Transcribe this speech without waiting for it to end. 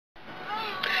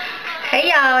Hey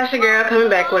y'all, it's your girl coming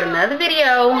back with another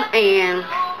video, and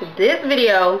this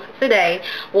video today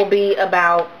will be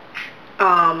about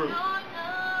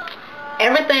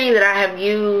everything that I have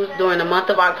used during the month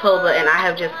of October, and I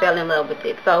have just fell in love with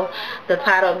it. So the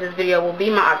title of this video will be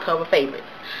my October favorites.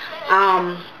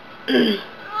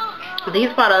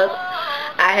 These products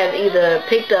I have either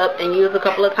picked up and used a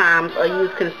couple of times or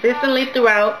used consistently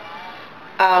throughout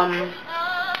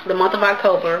the month of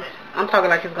October. I'm talking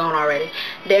like it's gone already.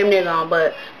 Damn near gone,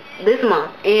 but this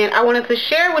month. And I wanted to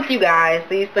share with you guys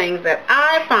these things that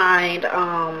I find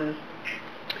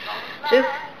just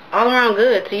all around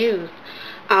good to use.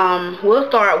 We'll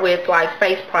start with like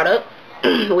face products,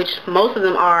 which most of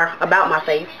them are about my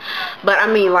face. But I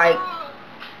mean like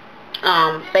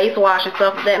face wash and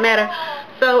stuff of that matter.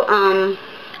 So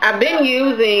I've been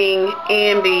using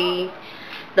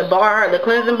the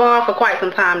cleansing bar for quite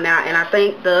some time now, and I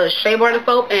think the shea butter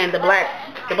soap and the black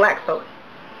soap,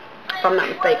 if I'm not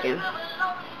mistaken.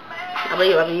 I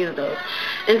believe I've used those.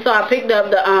 And so I picked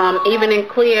up the Even and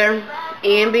Clear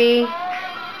Ambi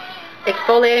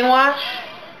exfoliating wash,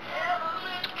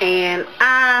 and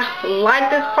I like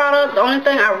this product. The only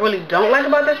thing I really don't like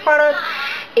about this product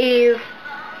is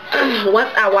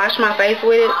once I wash my face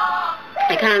with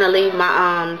it kind of leave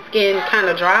my skin kind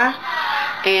of dry.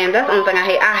 And that's the only thing I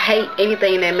hate. I hate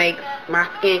anything that makes my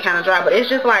skin kind of dry. But it's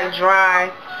just like dry,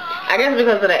 I guess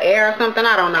because of the air or something.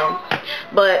 I don't know.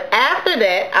 But after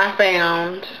that, I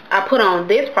put on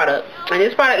this product. And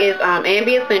this product is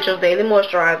Ambi Essentials Daily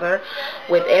Moisturizer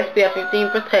with SPF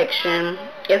 15 protection.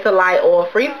 It's a light oil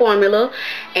free formula.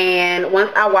 And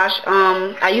once I wash,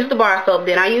 I use the bar soap.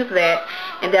 Then I use that.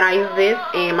 And then I use this.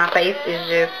 And my face is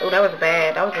just, oh, that was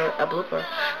bad. That was a blooper.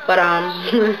 But,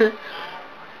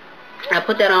 I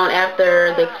put that on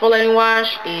after the exfoliating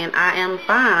wash, and I am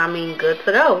fine. I mean, good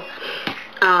to go.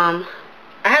 I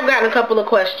have gotten a couple of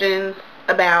questions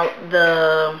about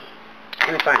the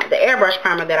airbrush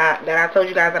primer that I told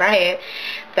you guys that I had,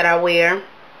 that I wear.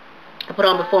 I put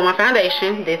on before my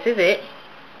foundation. This is it.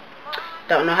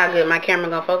 Don't know how good my camera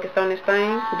gonna focus on this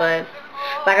thing, but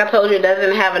like I told you, it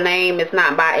doesn't have a name. It's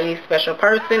not by any special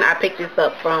person. I picked this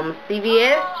up from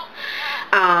CVS.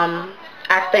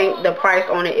 I think the price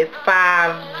on it is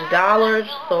 $5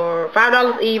 or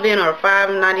 $5 even, or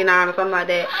 $5.99 or something like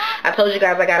that. I told you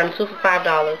guys I got them 2 for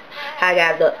 $5. I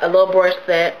got a little brush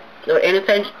set, or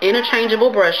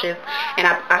interchangeable brushes, and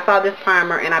I saw this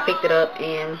primer and I picked it up,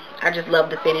 and I just love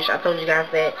the finish. I told you guys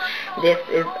that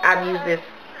I've used this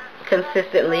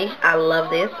consistently. I love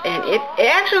this, and it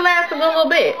actually lasts a good little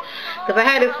bit because I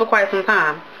had this for quite some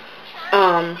time.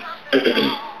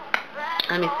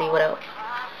 Let me see what else.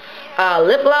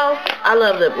 Lip gloss. I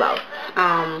love lip gloss.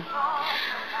 I'm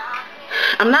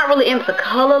not really into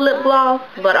color lip gloss,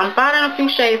 but I'm finding a few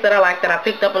shades that I like that I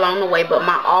picked up along the way. But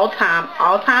my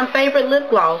all-time favorite lip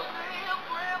gloss,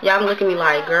 y'all can look at me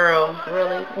like, girl,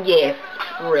 really? Yes,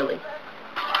 really,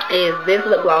 is this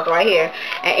lip gloss right here,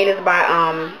 and it is by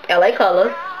LA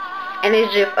Colors, and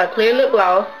it's just a clear lip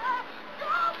gloss.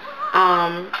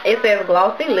 It says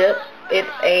glossy lips.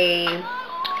 It's a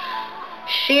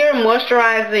sheer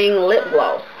moisturizing lip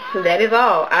gloss. That is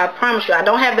all. I promise you, I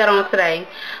don't have that on today,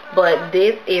 but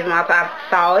this is I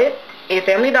saw it in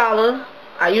Family Dollar.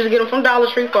 I usually get them from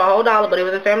Dollar Tree for a whole $1, but it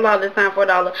was in Family Dollar this time for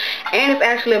 $1, and it's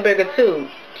actually a bigger tube.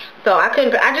 So I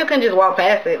just couldn't walk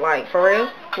past it. Like, for real?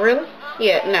 Really?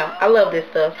 Yeah, no, I love this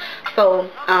stuff. So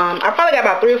I probably got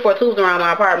about 3 or 4 tubes around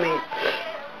my apartment,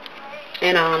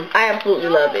 and I absolutely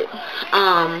love it.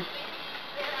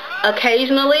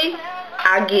 Occasionally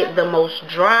I get the most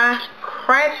dry,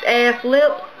 cracked ass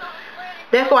lips.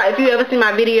 That's why if you ever see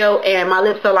my video and my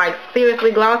lips are like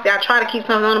seriously glossy, I try to keep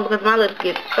something on them because my lips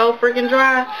get so freaking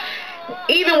dry,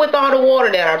 even with all the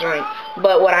water that I drink.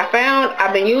 But what I found,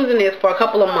 I've been using this for a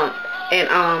couple of months, and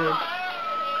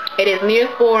it is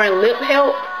Neosporin Lip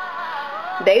Health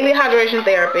Daily Hydration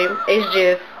Therapy. It's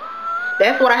just,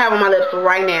 that's what I have on my lips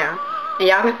right now. And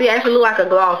y'all can see I actually look like a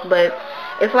gloss, but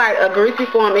it's like a greasy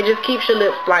form. It just keeps your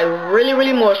lips like really,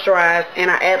 really moisturized, and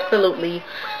I absolutely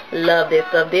love this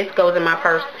stuff. This goes in my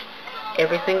purse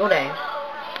every single day.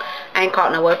 I ain't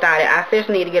caught nowhere without it. I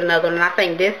seriously need to get another one, and I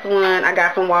think this one I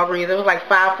got from Walgreens. It was like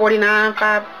 $5.49,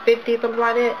 $5.50, something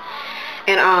like that.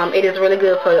 And it is really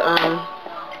good for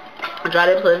dry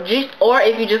lips, or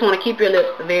if you just want to keep your lips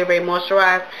very, very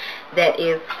moisturized. That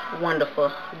is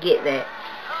wonderful. Get that.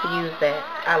 Use that.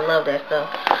 I love that stuff.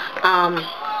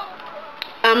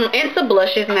 I'm into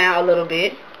blushes now a little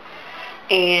bit,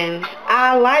 and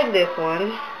I like this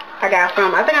one. I got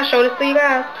from, I think I showed this to you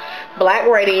guys, Black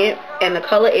Radiance, and the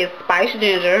color is Spiced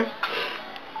Ginger.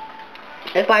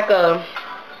 It's like a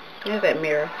What is that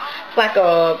mirror? It's like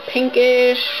a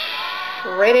pinkish,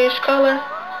 reddish color.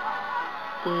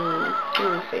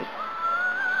 Let me see.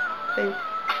 See?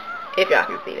 If y'all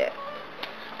can see that.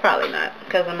 Probably not,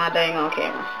 because of my dang on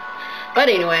camera. But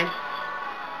anyway,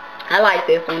 I like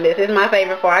this one. This is my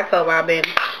favorite for October. I've been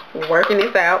working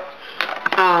this out.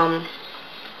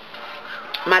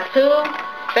 My two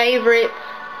favorite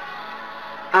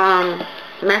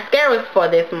mascaras for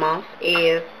this month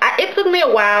is, it took me a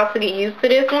while to get used to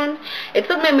this one. It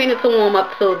took me a minute to warm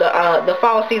up to the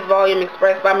Fall Season Volume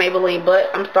Express by Maybelline, but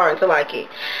I'm starting to like it.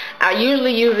 I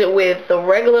usually use it with the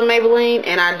regular Maybelline,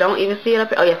 and I don't even see it up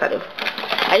here. Oh yes, I do.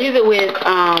 I use it with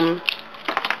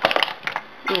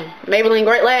Maybelline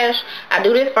Great Lash. I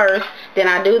do this first, then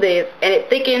I do this, and it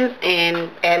thickens and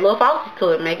add little falsies to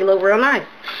it, make it look real nice.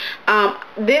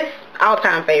 This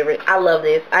all-time favorite. I love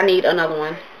this. I need another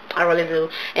one. I really do.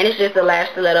 And it's just the Lash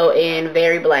Stiletto in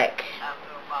Very Black.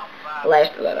 Lash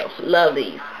Stiletto. Love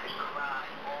these.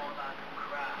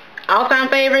 All-time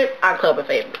favorite, October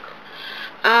favorites.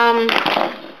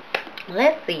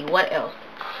 Let's see, what else?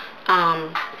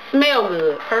 Smell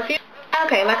good. Perfume.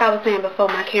 Okay, like I was saying before,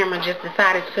 my camera just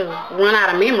decided to run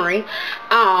out of memory.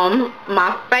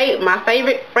 My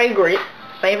favorite fragrance.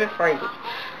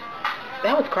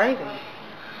 That was crazy.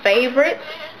 Favorite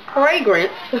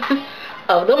fragrance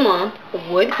of the month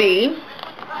would be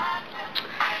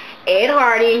Ed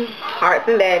Hardy Hearts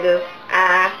and Daggers.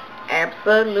 I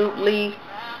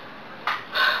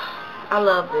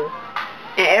love this.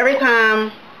 And every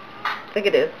time, look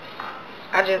at this.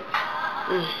 I just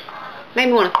made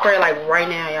me want to spray like right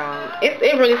now, y'all. It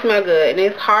really smells good. And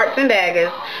it's Hearts and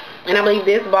Daggers. And I believe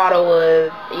this bottle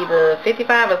was either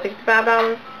 $55 or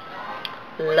 $65.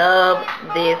 Love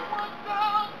this.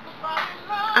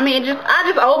 I mean, I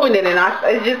just opened it and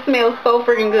it just smells so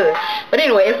freaking good. But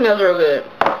anyway, it smells real good.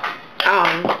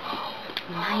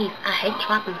 Nice. I hate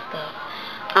dropping stuff.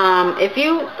 If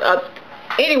you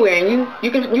anywhere and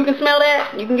you can smell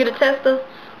that, you can get a tester.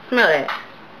 Smell that.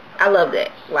 I love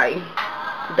that. Like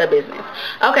the business.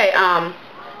 Okay. I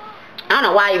don't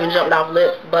know why I even jumped off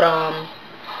lips, but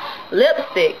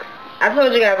lipsticks. I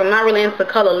told you guys I'm not really into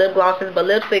color lip glosses, but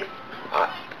lipsticks,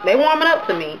 they warm it up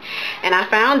to me. And I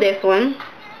found this one.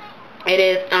 It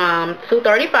is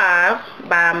 $2.35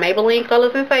 by Maybelline Color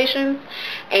Sensations,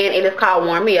 and it is called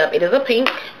Warm Me Up. It is a pink.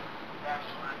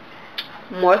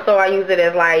 More so I use it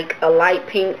as like a light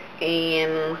pink,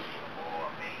 and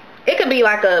it could be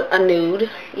like a nude,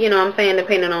 you know what I'm saying,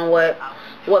 depending on what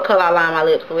color I line my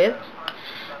lips with.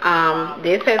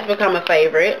 This has become a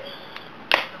favorite.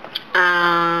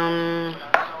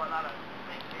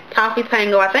 Toffee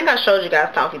Tango. I think I showed you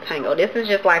guys Toffee Tango. This is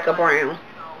just like a brown.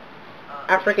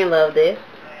 I freaking love this.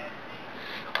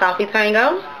 Toffee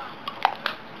Tango.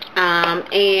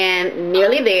 And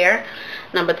Nearly There,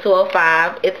 number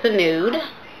 205. It's a nude.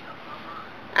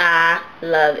 I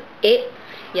love it.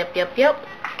 Yep.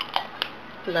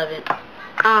 Love it.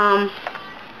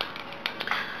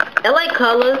 LA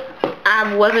Colors,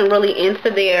 I wasn't really into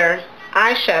their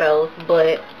eyeshadows,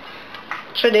 but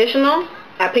traditional,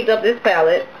 I picked up this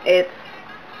palette. It's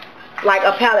like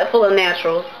a palette full of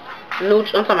naturals. I'm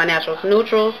talking about naturals.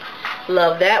 Neutrals.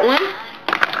 Love that one.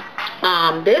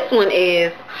 This one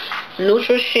is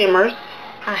Neutral Shimmers.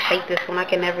 I hate this one. I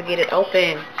can never get it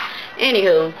open.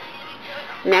 Anywho,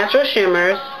 Natural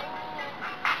Shimmers.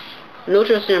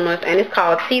 Neutral Shimmers. And it's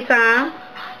called Tea Time.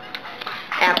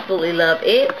 Absolutely love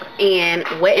it. And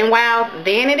Wet n Wild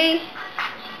Vanity.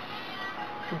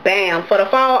 Bam. For the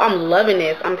fall, I'm loving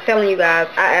this. I'm telling you guys,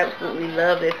 I absolutely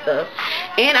love this stuff.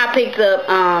 And I picked up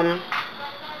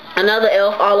another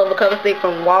e.l.f. all over cover stick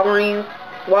from Walmart.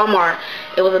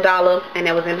 It was $1, and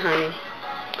it was in honey.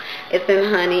 It's in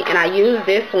honey, and I use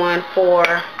this one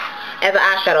as an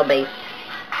eyeshadow base.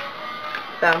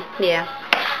 So yeah,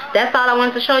 that's all I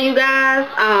wanted to show you guys.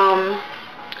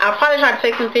 I'll probably try to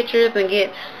take some pictures and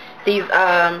get these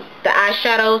the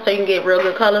eyeshadows so you can get real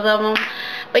good colors of them.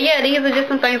 But yeah, these are just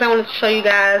some things I wanted to show you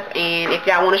guys, and if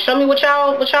y'all want to show me what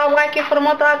y'all liking for the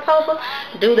month of October,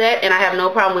 do that, and I have no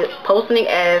problem with posting it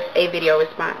as a video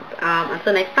response.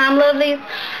 Until next time, lovelies,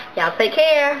 y'all take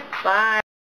care. Bye.